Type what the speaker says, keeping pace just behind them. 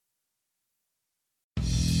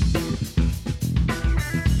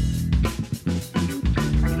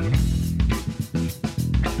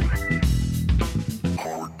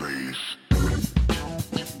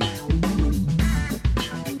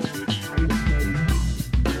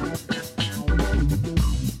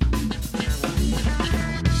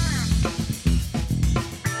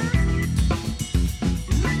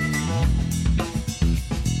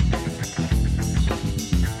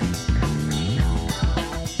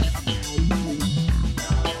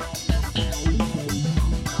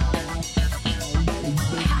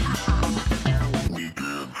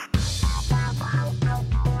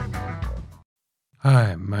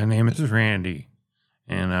My name is Randy,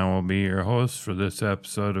 and I will be your host for this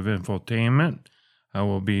episode of Infotainment. I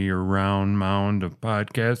will be your round mound of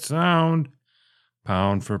podcast sound,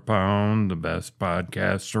 pound for pound, the best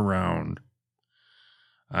podcast around.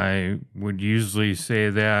 I would usually say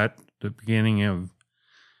that at the beginning of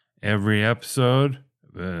every episode,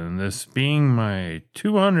 and this being my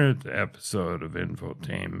 200th episode of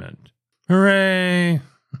Infotainment. Hooray!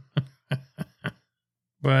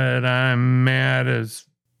 But I'm mad as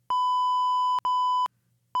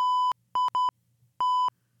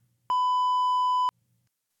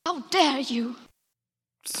How dare you?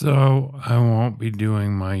 so I won't be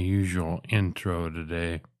doing my usual intro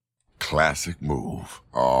today. Classic move.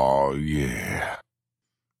 Oh, yeah.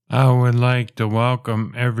 I would like to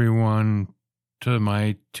welcome everyone to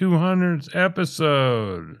my 200th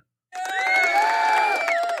episode.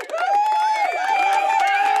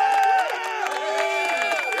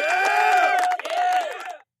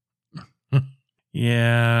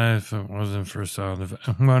 Yeah, if it wasn't for sound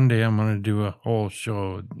effects. One day I'm going to do a whole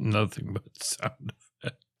show with nothing but sound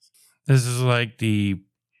effects. This is like the,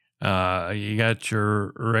 you got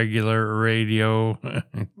your regular radio,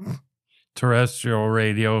 terrestrial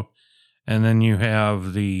radio, and then you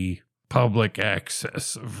have the public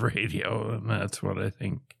access of radio, and that's what I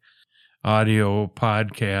think audio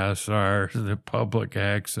podcasts are, the public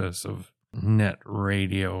access of net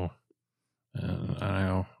radio.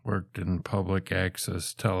 I worked in public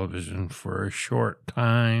access television for a short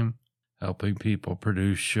time, helping people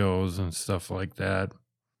produce shows and stuff like that.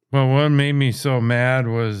 But what made me so mad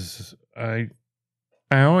was I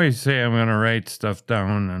always say I'm going to write stuff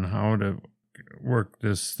down on how to work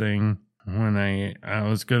this thing. When I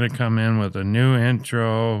was going to come in with a new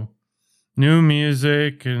intro, new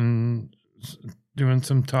music, and doing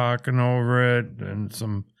some talking over it, and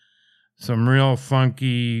some real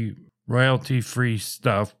funky royalty-free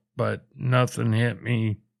stuff, but nothing hit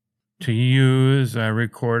me to use. I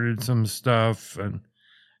recorded some stuff,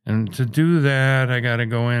 and to do that, I got to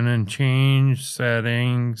go in and change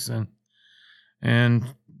settings and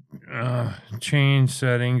change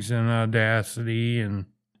settings in Audacity, and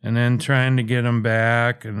then trying to get them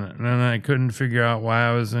back, and then I couldn't figure out why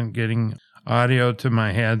I wasn't getting audio to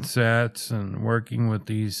my headsets, and working with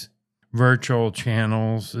these virtual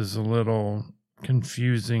channels is a little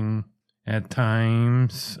confusing at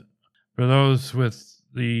times. For those with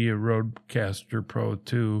the Rodecaster Pro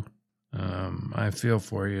 2, I feel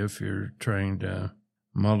for you if you're trying to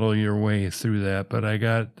muddle your way through that, but I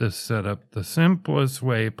got this set up the simplest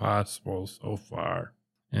way possible so far,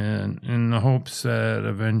 and in the hopes that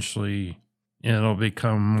eventually it'll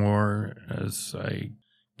become more as I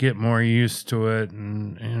get more used to it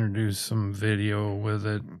and introduce some video with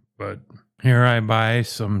it. But here I buy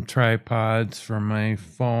some tripods for my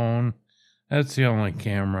phone. That's the only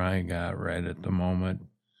camera I got right at the moment.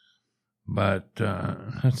 But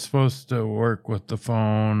it's supposed to work with the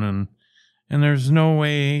phone, and there's no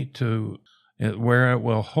way to where it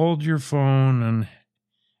will hold your phone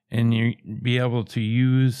and you be able to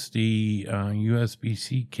use the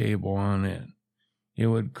USB-C cable on it. It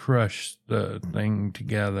would crush the thing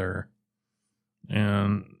together.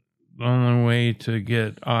 And the only way to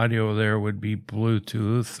get audio there would be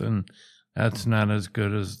Bluetooth, and that's not as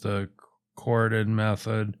good as the corded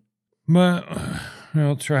method. But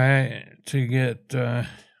we'll try to get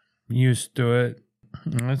used to it.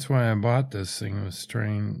 That's why I bought this thing, was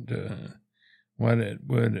trying to what it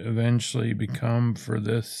would eventually become for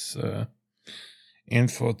this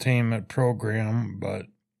infotainment program, but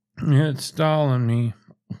it's stalling me.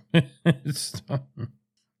 It's stalling.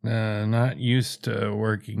 Not used to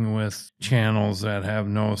working with channels that have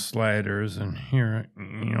no sliders, and here,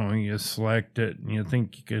 you select it and you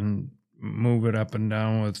think you can move it up and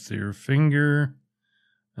down with your finger,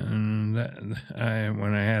 and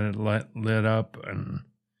when I had it lit up, and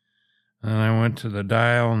I went to the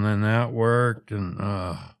dial, and then that worked, and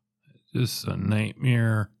just a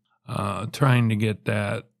nightmare trying to get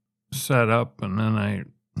that set up, and then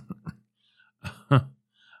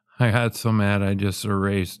I got so mad I just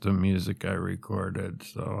erased the music I recorded,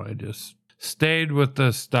 so I just stayed with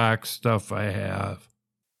the stock stuff I have.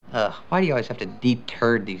 Why do you always have to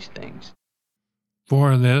deturd these things?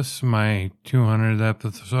 For this, my 200th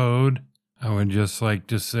episode, I would just like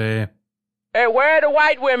to say, hey, where are the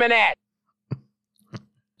white women at?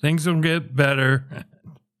 Things will get better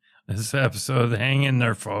this episode. Hang in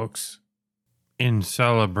there, folks. In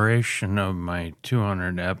celebration of my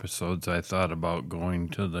 200 episodes, I thought about going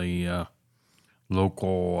to the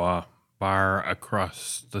local bar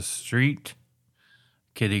across the street,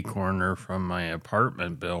 kitty corner from my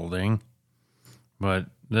apartment building. But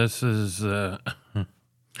this is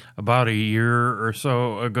about a year or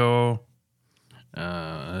so ago.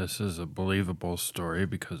 This is a believable story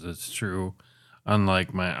because it's true,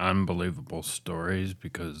 unlike my unbelievable stories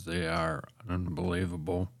because they are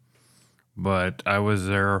unbelievable. But I was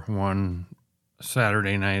there one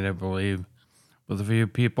Saturday night, I believe, with a few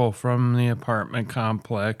people from the apartment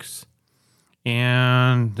complex.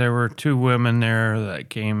 And there were two women there that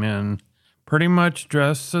came in pretty much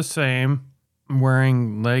dressed the same,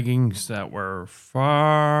 wearing leggings that were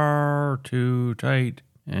far too tight.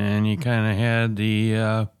 And you kind of had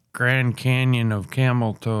the Grand Canyon of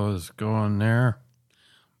camel toes going there.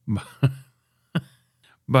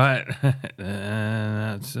 But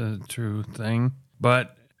that's a true thing.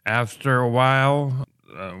 But after a while,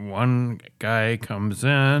 one guy comes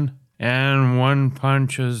in and one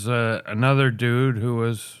punches another dude who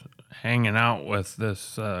was hanging out with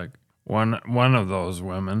this one of those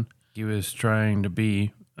women. He was trying to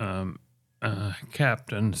be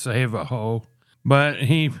Captain Save-A-Ho, but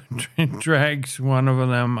he drags one of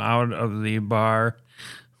them out of the bar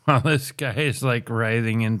while this guy is like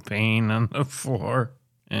writhing in pain on the floor.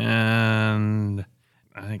 And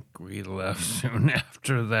I think we left soon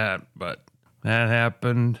after that, but that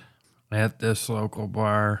happened at this local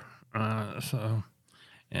bar. So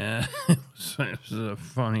yeah, it was a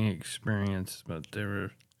funny experience, but there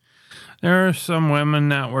were some women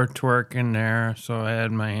that were twerking there, so I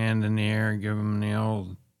had my hand in the air, give them the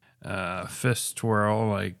old fist twirl,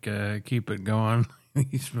 like keep it going.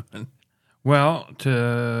 Well,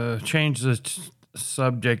 to change the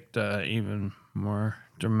subject even more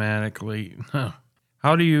dramatically,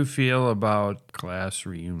 how do you feel about class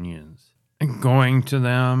reunions? Going to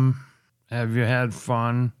them? Have you had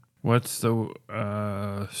fun? What's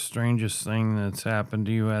the strangest thing that's happened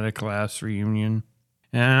to you at a class reunion?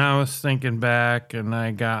 And I was thinking back, and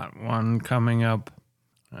I got one coming up.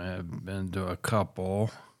 I've been to a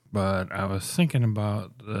couple, but I was thinking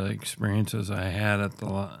about the experiences I had at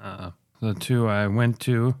the two I went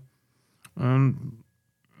to. And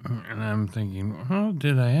I'm thinking, oh,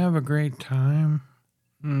 did I have a great time?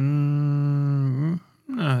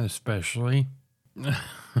 Not especially.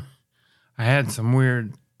 I had some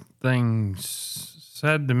weird things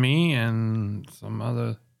said to me and some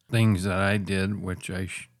other things that I did, which I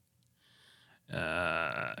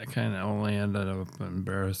kind of only ended up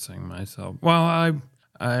embarrassing myself. Well,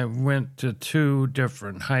 I went to two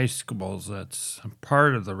different high schools. That's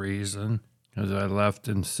part of the reason, because I left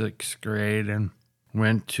in 6th grade and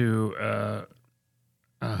went to a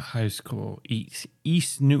high school,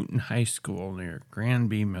 East Newton High School near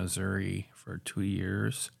Granby, Missouri for 2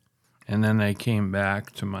 years. And then I came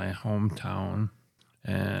back to my hometown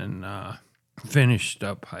and finished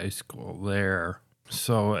up high school there.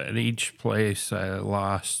 So at each place I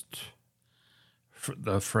lost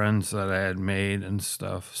the friends that I had made and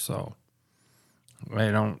stuff. So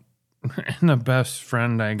and the best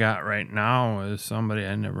friend I got right now is somebody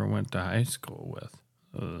I never went to high school with.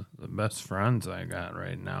 The best friends I got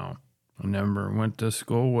right now, I never went to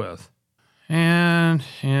school with. And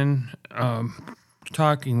in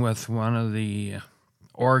talking with one of the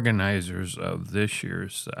organizers of this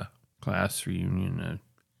year's class reunion,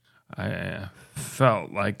 I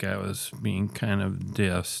felt like I was being kind of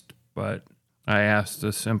dissed, but I asked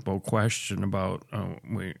a simple question about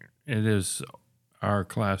our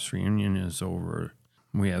class reunion is over.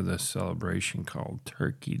 We have this celebration called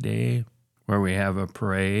Turkey Day, where we have a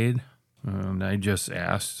parade. And I just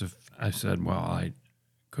asked I said, well,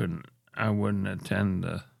 I wouldn't attend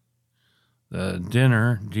the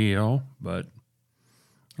dinner deal, but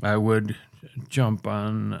I would jump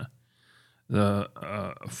on the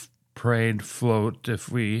parade float if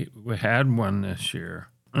we had one this year.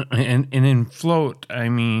 And in float, I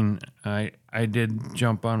mean, I did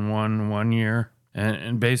jump on one year,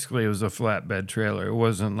 and basically it was a flatbed trailer. It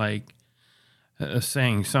wasn't like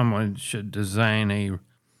saying someone should design a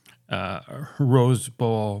Rose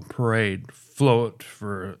Bowl parade float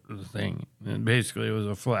for the thing. And basically it was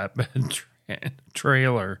a flatbed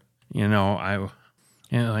trailer.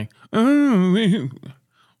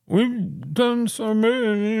 We've done so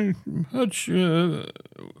much.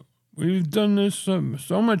 We've done this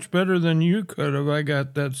so much better than you could have. I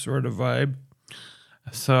got that sort of vibe.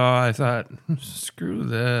 So I thought, screw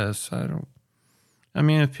this.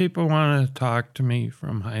 If people want to talk to me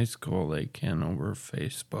from high school, they can over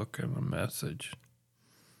Facebook and a message.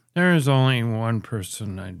 There is only one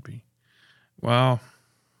person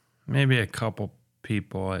maybe a couple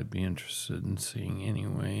people I'd be interested in seeing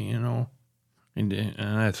anyway,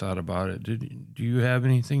 And I thought about it. Do you have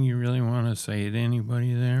anything you really want to say to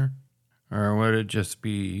anybody there? Or would it just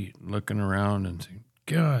be looking around and saying,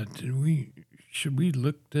 God, should we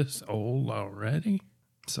look this old already?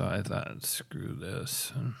 So I thought, screw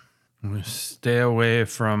this. And we stay away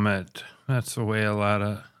from it. That's the way a lot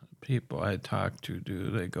of people I talk to do.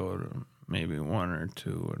 They go to maybe one or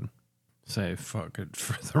two and say, fuck it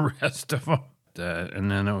for the rest of them. And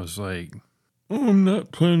then it was like, oh, I'm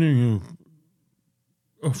not planning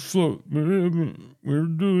a float. We're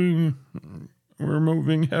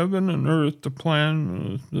moving heaven and earth to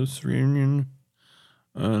plan this reunion.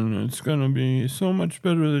 And it's going to be so much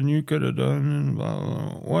better than you could have done. And blah, blah,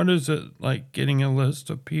 blah. What is it like getting a list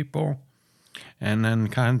of people and then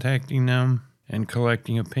contacting them and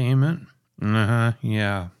collecting a payment?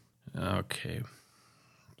 Yeah. Okay.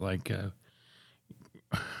 Like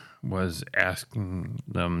was asking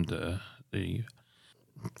them the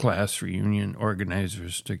class reunion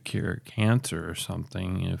organizers to cure cancer or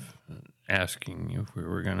something, asking if we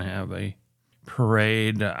were going to have a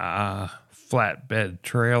parade flatbed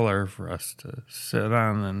trailer for us to sit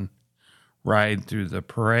on and ride through the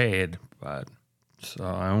parade. But so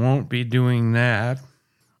I won't be doing that.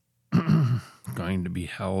 Going to be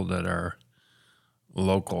held at our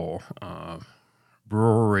local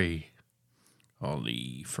brewery called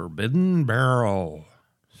the Forbidden Barrel.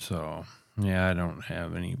 So, yeah, I don't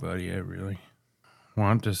have anybody I really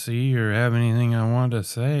want to see or have anything I want to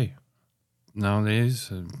say.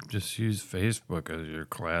 Nowadays, just use Facebook as your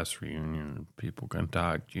class reunion. People can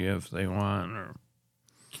talk to you if they want or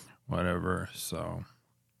whatever. So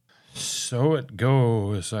it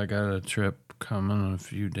goes. I got a trip coming a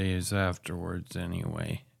few days afterwards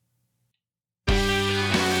anyway.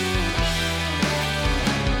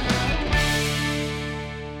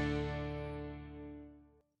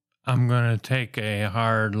 I'm going to take a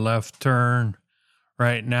hard left turn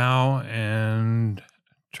right now and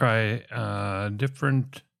try a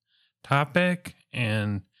different topic.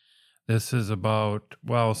 And this is about,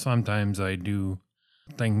 well, sometimes I do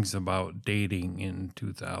things about dating in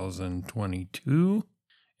 2022.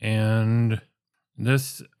 And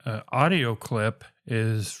this audio clip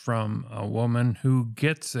is from a woman who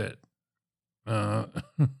gets it.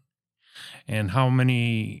 And how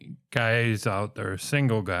many guys out there,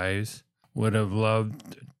 single guys, would have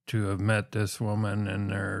loved to have met this woman in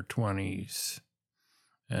their 20s.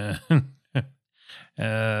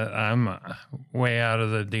 I'm way out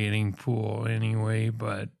of the dating pool anyway,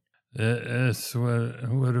 but this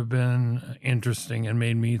would have been interesting and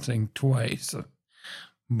made me think twice.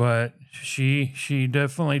 But she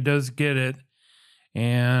definitely does get it,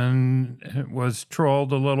 and was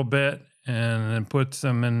trolled a little bit, and then puts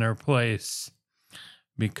them in their place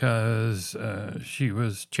because she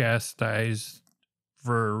was chastised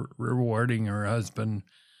for rewarding her husband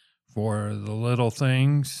for the little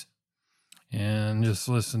things. And just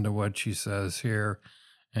listen to what she says here.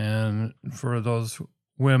 And for those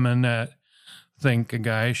women that think a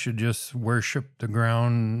guy should just worship the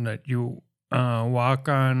ground that you walk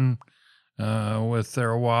on with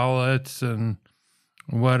their wallets and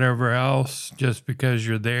whatever else, just because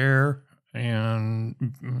you're there,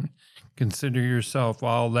 and consider yourself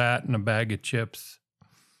all that and a bag of chips,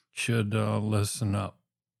 should listen up.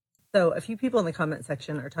 So a few people in the comment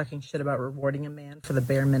section are talking shit about rewarding a man for the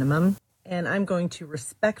bare minimum. And I'm going to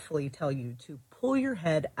respectfully tell you to pull your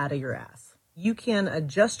head out of your ass. You can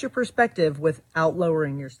adjust your perspective without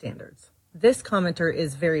lowering your standards. This commenter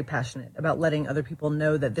is very passionate about letting other people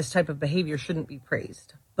know that this type of behavior shouldn't be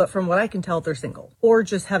praised. But from what I can tell, they're single or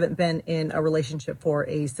just haven't been in a relationship for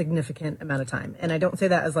a significant amount of time. And I don't say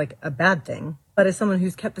that as like a bad thing, but as someone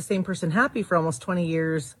who's kept the same person happy for almost 20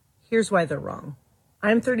 years, here's why they're wrong.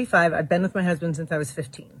 I'm 35. I've been with my husband since I was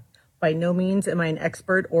 15. By no means am I an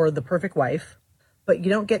expert or the perfect wife, but you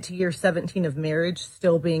don't get to year 17 of marriage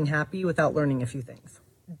still being happy without learning a few things.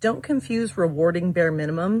 Don't confuse rewarding bare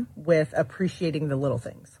minimum with appreciating the little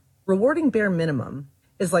things. Rewarding bare minimum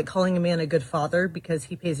is like calling a man a good father because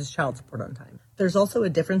he pays his child support on time. There's also a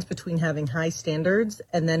difference between having high standards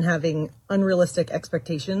and then having unrealistic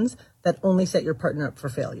expectations that only set your partner up for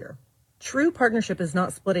failure. True partnership is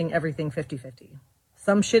not splitting everything 50-50.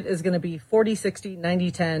 Some shit is going to be 40-60,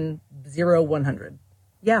 90-10, 0-100.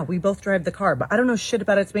 Yeah, we both drive the car, but I don't know shit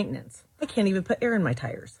about its maintenance. I can't even put air in my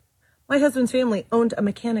tires. My husband's family owned a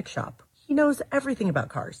mechanic shop. He knows everything about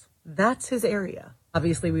cars. That's his area.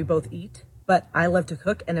 Obviously, we both eat, but I love to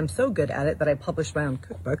cook and am so good at it that I published my own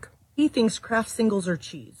cookbook. He thinks Kraft singles are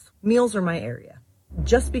cheese. Meals are my area.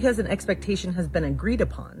 Just because an expectation has been agreed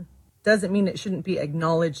upon doesn't mean it shouldn't be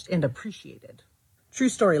acknowledged and appreciated. True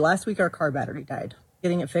story, last week our car battery died.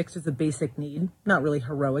 Getting it fixed is a basic need, not really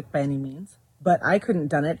heroic by any means, but I couldn't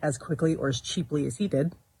done it as quickly or as cheaply as he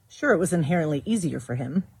did. Sure, it was inherently easier for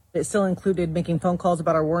him, It still included making phone calls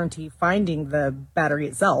about our warranty, finding the battery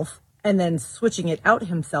itself, and then switching it out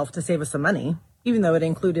himself to save us some money, even though it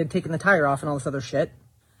included taking the tire off and all this other shit.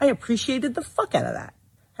 I appreciated the fuck out of that.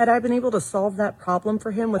 Had I been able to solve that problem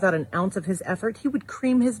for him without an ounce of his effort, he would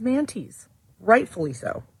cream his manties. Rightfully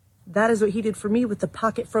so. That is what he did for me with the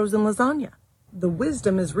pocket frozen lasagna. The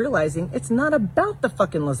wisdom is realizing it's not about the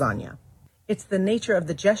fucking lasagna. It's the nature of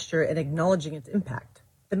the gesture and acknowledging its impact.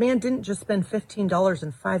 The man didn't just spend $15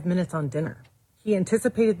 and 5 minutes on dinner. He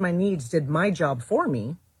anticipated my needs, did my job for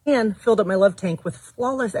me, and filled up my love tank with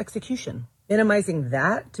flawless execution. Minimizing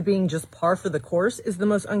that to being just par for the course is the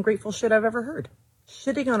most ungrateful shit I've ever heard.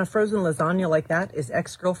 Shitting on a frozen lasagna like that is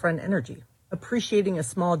ex-girlfriend energy. Appreciating a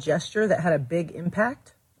small gesture that had a big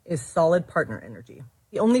impact is solid partner energy.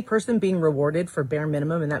 The only person being rewarded for bare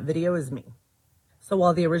minimum in that video is me. So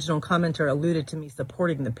while the original commenter alluded to me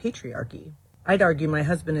supporting the patriarchy, I'd argue my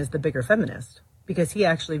husband is the bigger feminist because he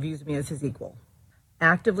actually views me as his equal.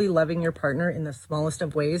 Actively loving your partner in the smallest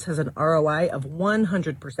of ways has an ROI of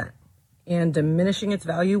 100%, and diminishing its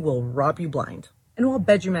value will rob you blind. And while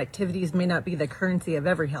bedroom activities may not be the currency of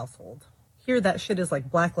every household, here that shit is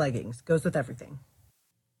like black leggings, goes with everything.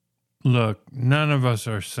 Look, none of us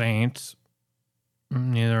are saints,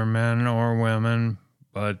 neither men or women,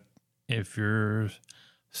 but if you're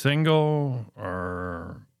single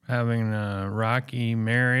or having a rocky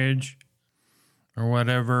marriage or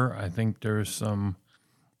whatever, I think there's some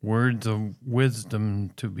words of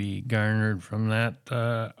wisdom to be garnered from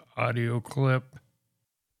that audio clip.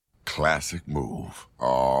 Classic move.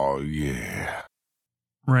 Oh, yeah.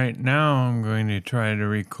 Right now, I'm going to try to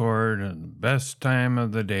record at the best time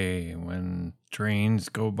of the day when trains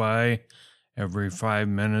go by every 5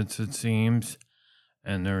 minutes, it seems.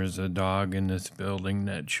 And there's a dog in this building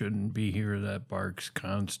that shouldn't be here that barks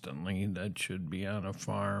constantly, that should be on a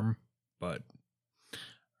farm,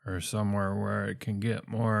 or somewhere where it can get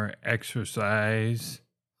more exercise.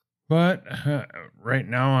 But right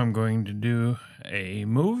now I'm going to do a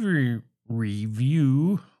movie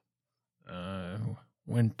review.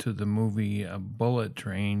 Went to the movie Bullet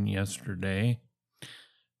Train yesterday,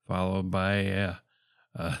 followed by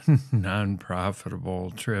a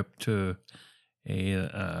non-profitable trip to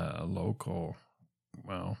a local,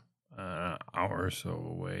 hour or so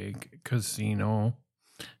away casino.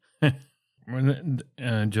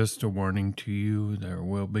 Just a warning to you, there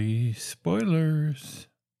will be spoilers.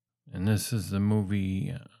 And this is the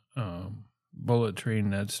movie Bullet Train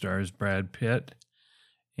that stars Brad Pitt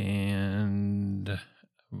and a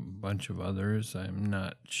bunch of others. I'm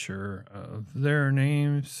not sure of their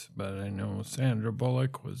names, but I know Sandra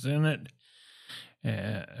Bullock was in it.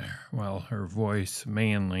 Her voice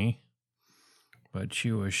mainly, but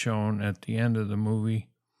she was shown at the end of the movie.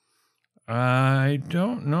 I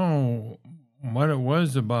don't know what it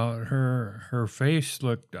was about her. Her face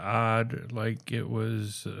looked odd, like it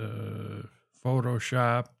was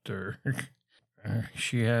photoshopped, or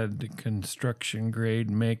she had the construction grade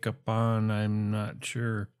makeup on. I'm not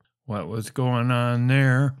sure what was going on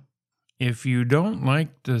there. If you don't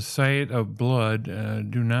like the sight of blood,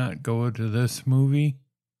 do not go to this movie.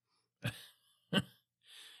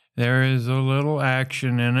 There is a little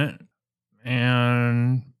action in it,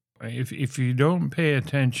 and if you don't pay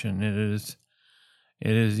attention, it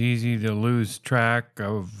is easy to lose track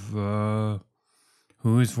of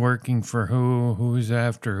who's working for who's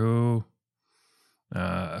after who.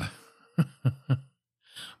 But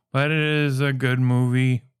it is a good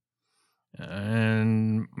movie,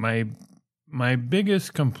 and my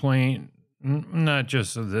biggest complaint, not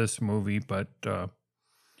just of this movie, but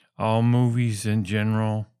all movies in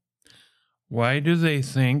general, why do they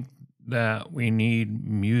think that we need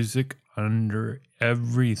music under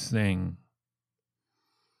everything?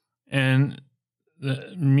 And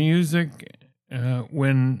the music,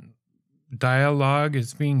 when dialogue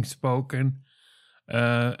is being spoken,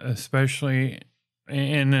 especially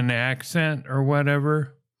in an accent or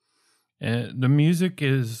whatever, the music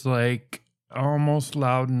is like almost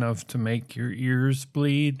loud enough to make your ears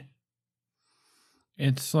bleed.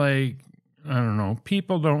 It's like, I don't know,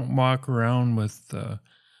 people don't walk around with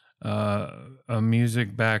a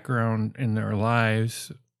music background in their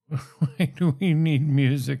lives. Why do we need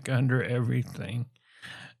music under everything?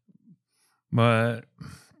 But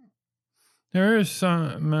there is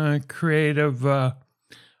some creative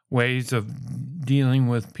ways of dealing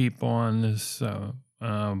with people on this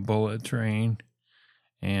bullet train,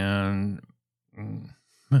 and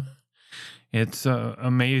it's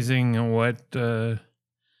amazing what the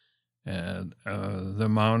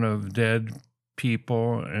amount of dead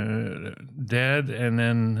people, dead and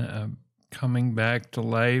then coming back to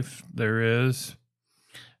life there is.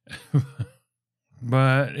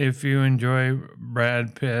 But if you enjoy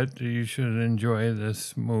Brad Pitt, you should enjoy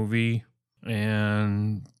this movie.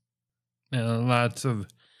 And lots of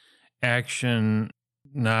action,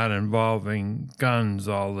 not involving guns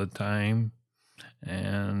all the time.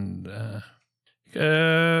 And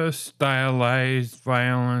stylized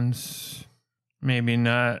violence, maybe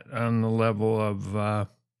not on the level of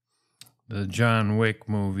the John Wick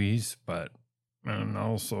movies, but and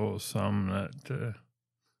also some that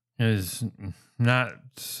is not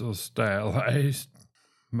so stylized.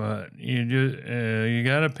 But you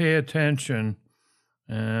got to pay attention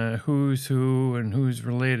who's who and who's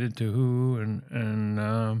related to who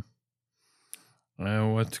and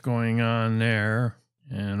what's going on there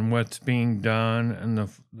and what's being done. And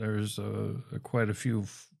there's quite a few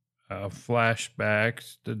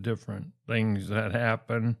flashbacks to different things that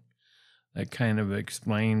happen that kind of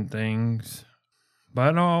explain things.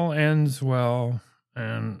 But all ends well.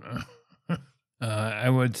 And I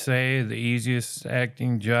would say the easiest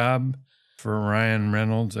acting job for Ryan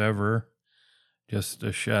Reynolds ever. Just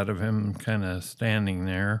a shot of him kind of standing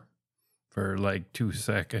there for like 2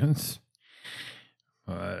 seconds.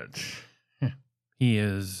 But he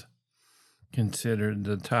is considered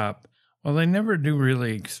the top. Well, they never do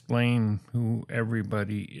really explain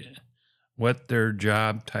what their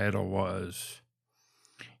job title was.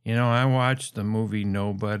 You know, I watched the movie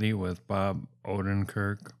Nobody with Bob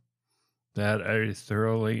Odenkirk that I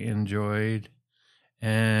thoroughly enjoyed.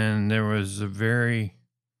 And there was a very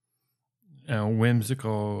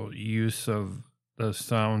whimsical use of the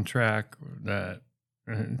soundtrack that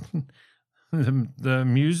the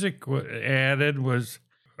music added was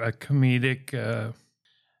a comedic,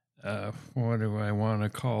 what do I want to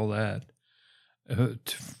call that?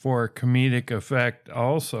 For comedic effect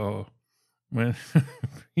also when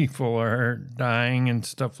people are dying and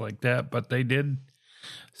stuff like that. But they did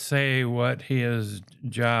say what his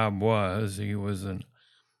job was. He was an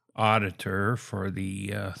auditor for the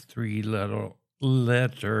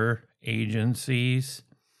 3-letter agencies,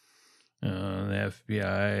 the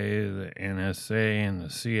FBI, the NSA, and the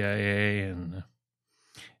CIA, and the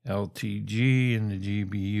LTG, and the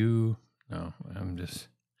GBU.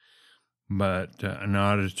 But an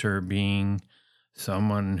auditor being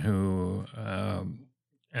someone who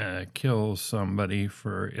kills somebody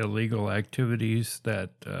for illegal activities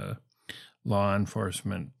that law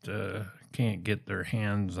enforcement can't get their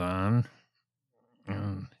hands on.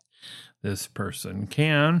 And this person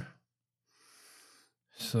can.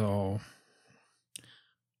 So,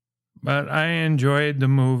 but I enjoyed the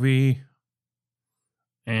movie.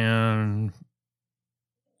 And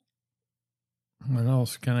what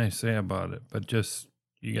else can I say about it? But just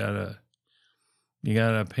you gotta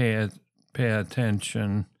pay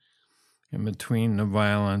attention in between the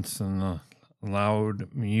violence and the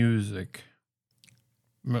loud music.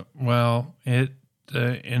 Well, it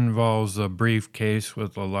involves a briefcase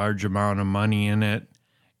with a large amount of money in it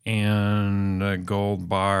and gold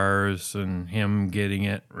bars and him getting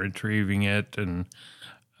it, retrieving it, and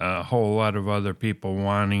a whole lot of other people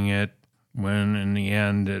wanting it, when in the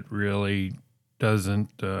end it really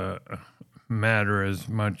doesn't matter as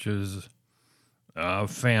much as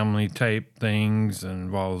family type things.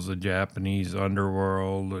 Involves the Japanese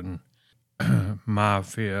underworld and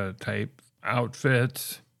mafia type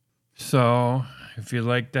outfits. So if you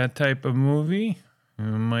like that type of movie, you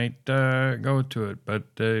might go to it. But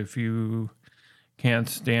if you can't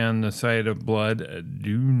stand the sight of blood,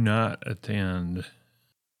 do not attend.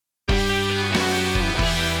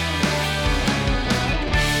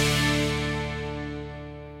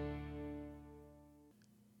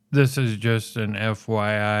 This is just an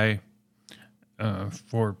FYI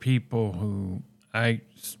for people who I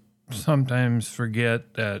sometimes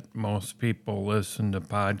forget that most people listen to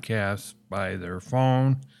podcasts by their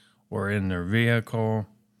phone or in their vehicle.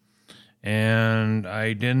 And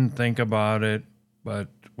I didn't think about it, but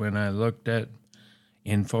when I looked at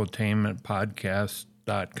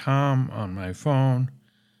infotainmentpodcast.com on my phone,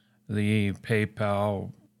 the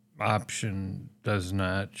PayPal option does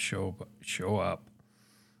not show up.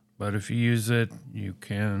 But if you use it, you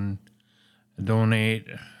can donate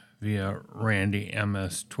via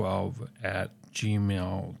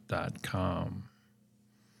randyms12@gmail.com.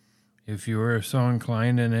 If you are so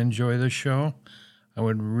inclined and enjoy the show, I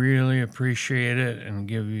would really appreciate it and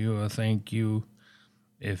give you a thank you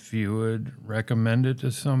if you would recommend it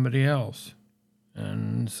to somebody else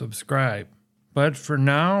and subscribe. But for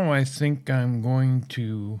now, I think I'm going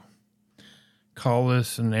to call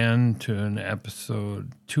this an end to an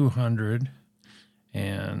episode 200.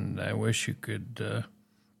 And I wish you could,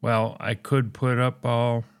 I could put up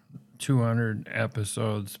all 200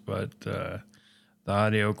 episodes, but the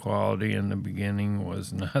audio quality in the beginning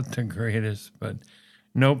was not the greatest. But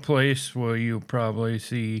no place will you probably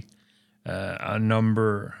see a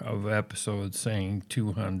number of episodes saying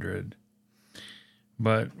 200.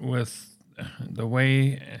 But with the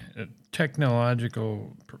way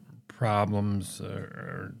technological problems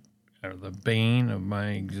are the bane of my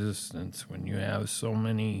existence, when you have so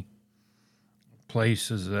many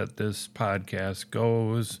places that this podcast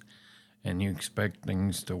goes and you expect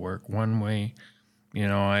things to work one way.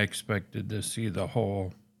 I expected to see the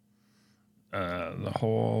whole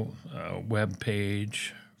web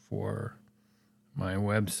page for my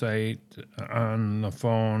website on the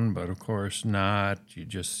phone, but of course not. You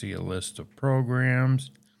just see a list of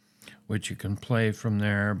programs which you can play from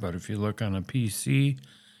there. But if you look on a PC,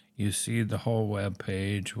 you see the whole web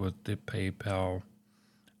page with the PayPal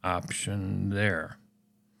option there.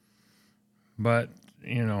 But,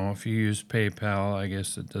 if you use PayPal, I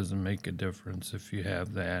guess it doesn't make a difference if you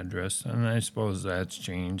have the address. And I suppose that's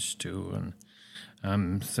changed too. And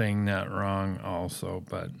I'm saying that wrong also.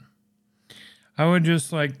 But I would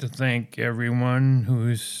just like to thank everyone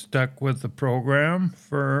who's stuck with the program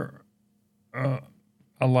for a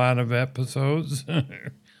lot of episodes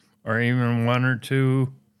or even one or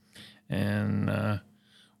two. And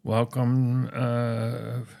welcome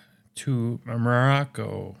to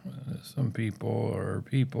Morocco. Some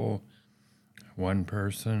people, one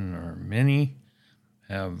person or many,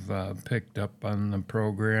 have picked up on the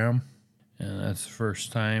program. And that's the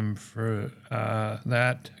first time for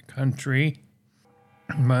that country.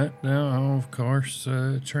 But now, of course,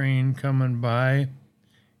 a train coming by.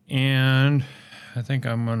 And I think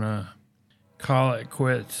I'm going to call it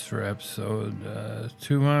quits for episode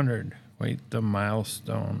 200. Quite the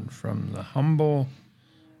milestone from the humble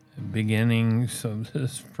beginnings of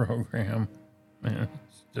this program. And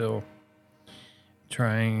still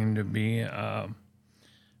trying to be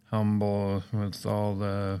humble with all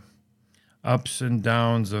the ups and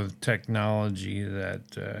downs of technology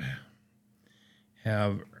that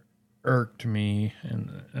have irked me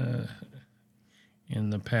in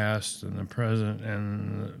the past and the present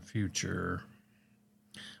and the future.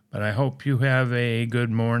 But I hope you have a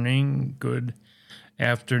good morning, good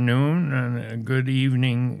afternoon, and a good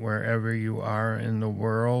evening wherever you are in the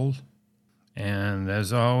world. And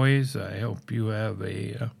as always, I hope you have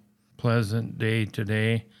a pleasant day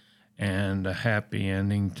today and a happy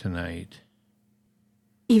ending tonight.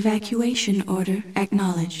 Evacuation order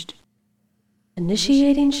acknowledged.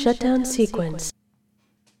 Initiating shutdown sequence.